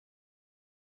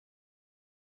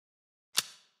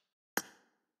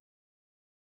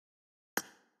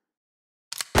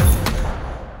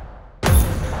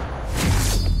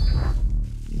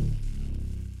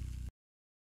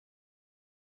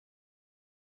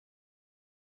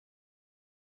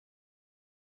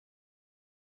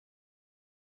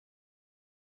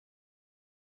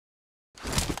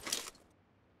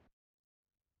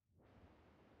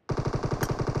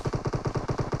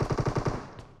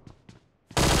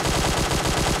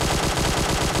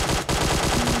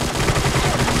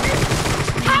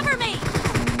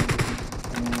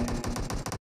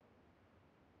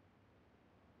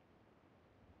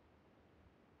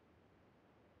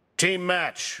Team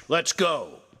match, let's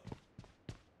go.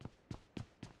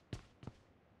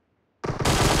 The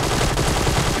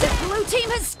blue team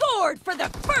has scored for the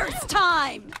first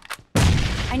time!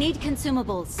 I need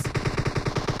consumables.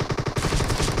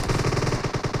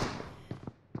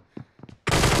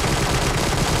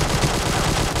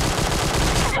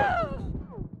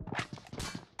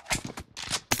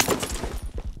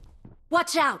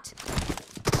 Watch out!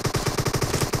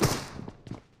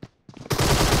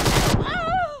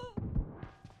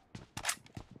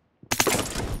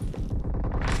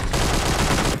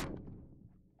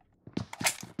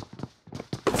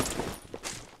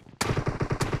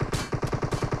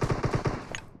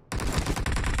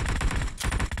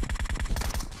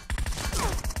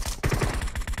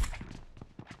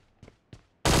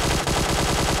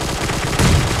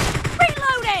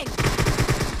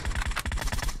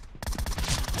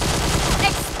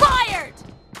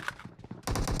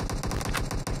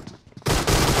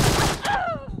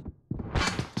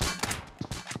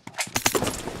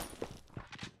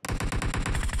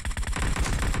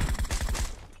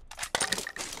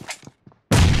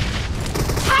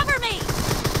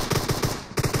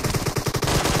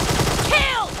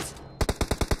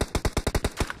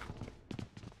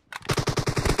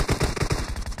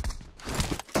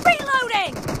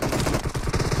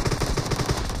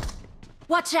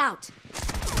 Watch out!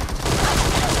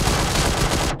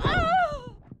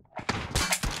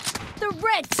 The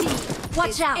red team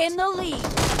Watch out! in the lead.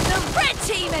 The red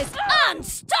team is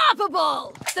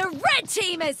unstoppable! The red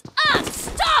team is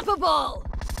unstoppable!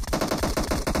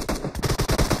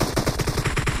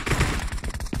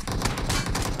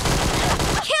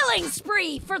 Killing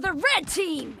spree for the red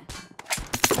team!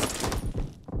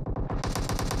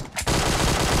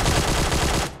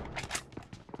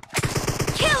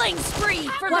 Killing spree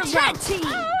for the red team!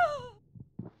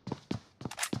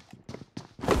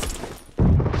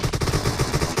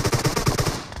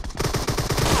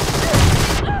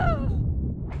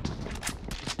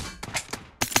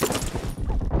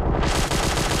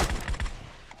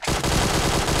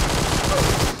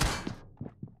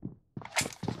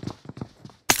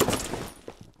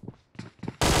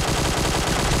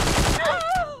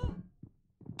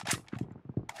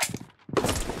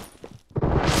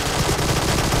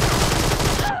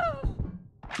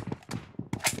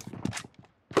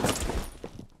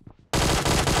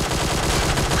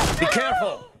 Be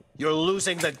careful! You're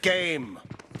losing the game!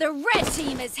 The red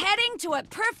team is heading to a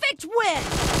perfect win!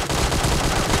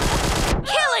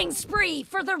 Killing spree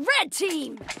for the red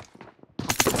team!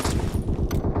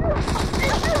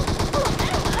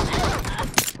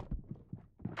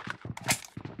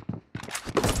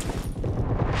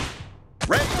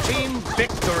 Red team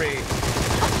victory!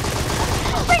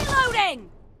 Reloading!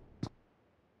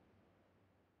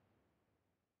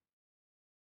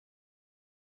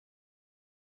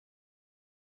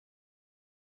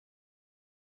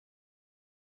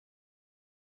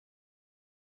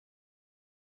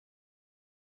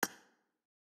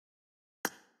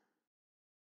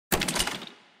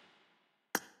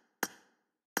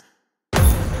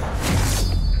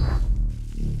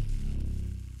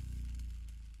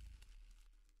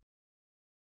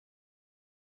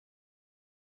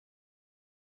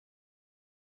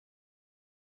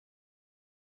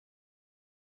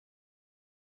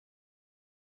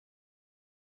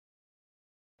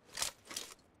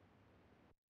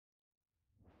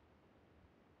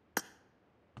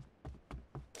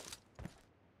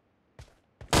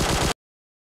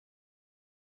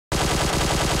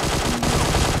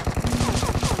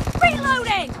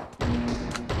 Reloading!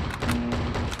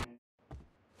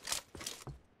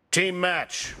 Team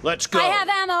match, let's go! I have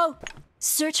ammo!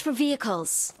 Search for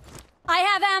vehicles. I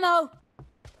have ammo!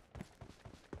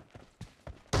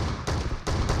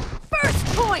 First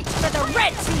point for the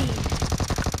red team!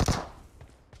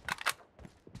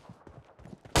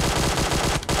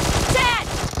 Dead!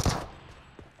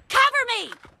 Cover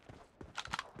me!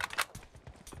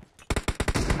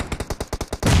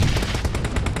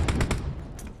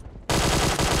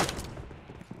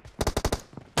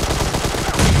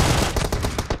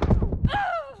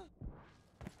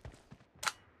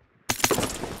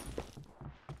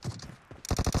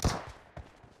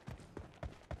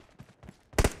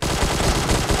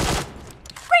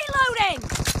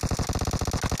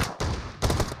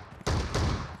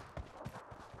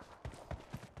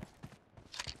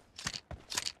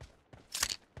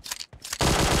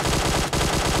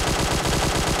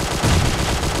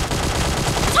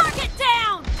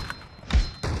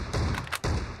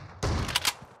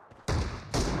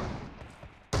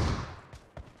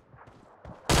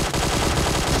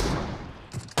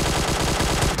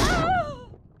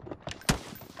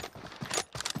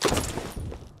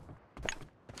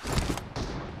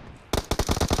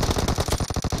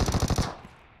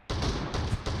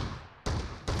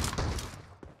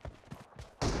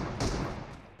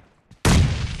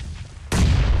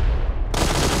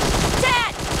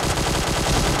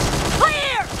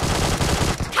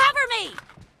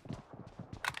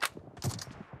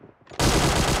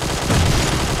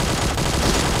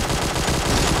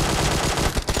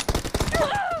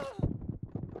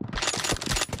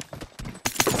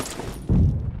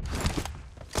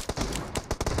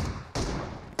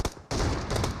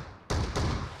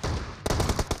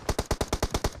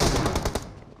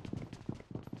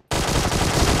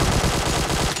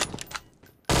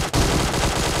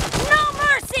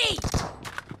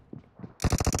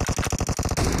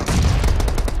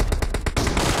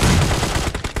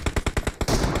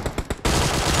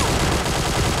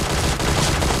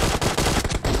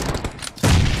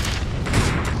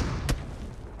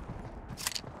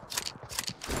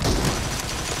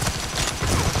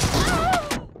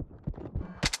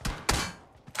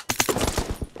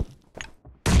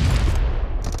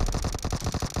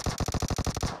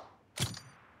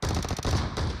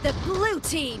 blue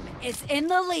team is in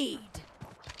the lead.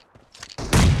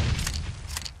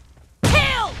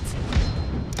 Killed!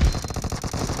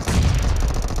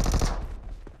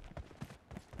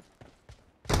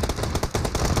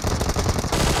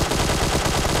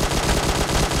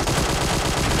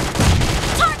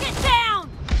 Target down!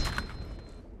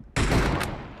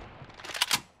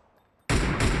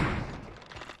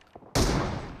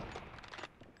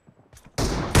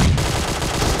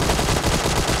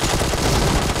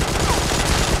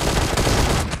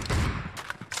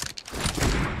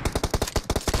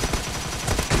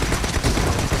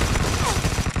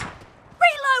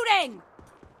 Reloading!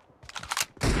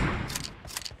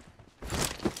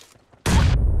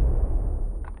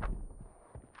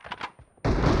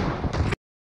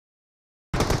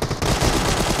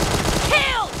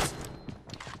 Killed!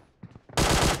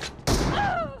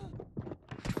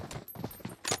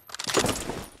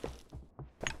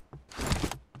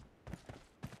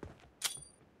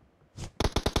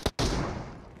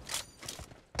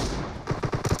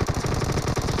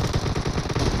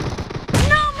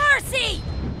 No mercy!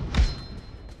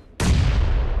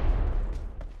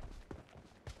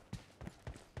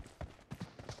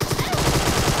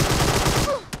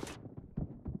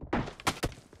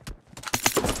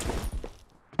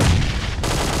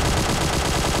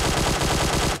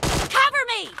 Cover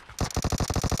me!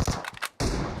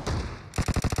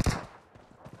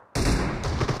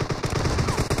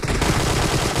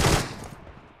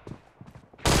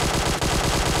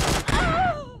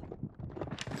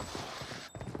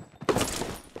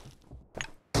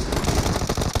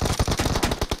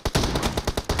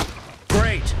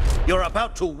 Great! You're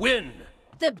about to win!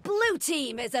 The blue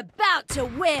team is about to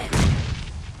win.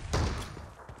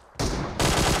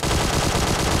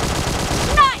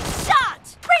 Nice shot!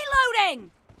 Reloading!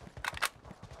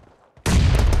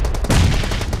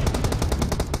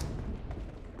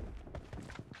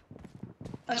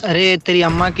 अरे तेरी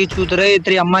अम्मा की चूत रे,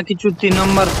 तेरी अम्मा की चूत 3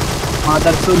 number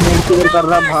मादर चोद मेल क्लियर कर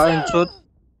रहा भाई चोद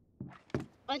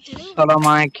साला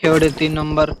मां खेवड़े 3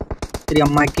 नंबर तेरी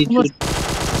अम्मा की चूत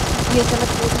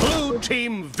Blue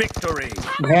team victory!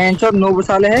 भैंस चोद 9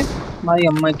 साले है मारी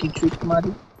अम्मा की चूत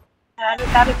मारी सारे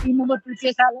सारे 3 नंबर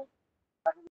पीछे साले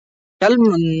चल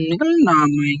निकल ना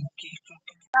मैं की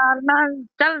यार ना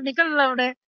चल निकल लौड़े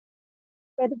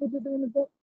कहते कुछ तो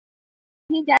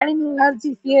ये गाड़ी में हर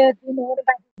चीज ये 3 नंबर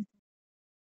का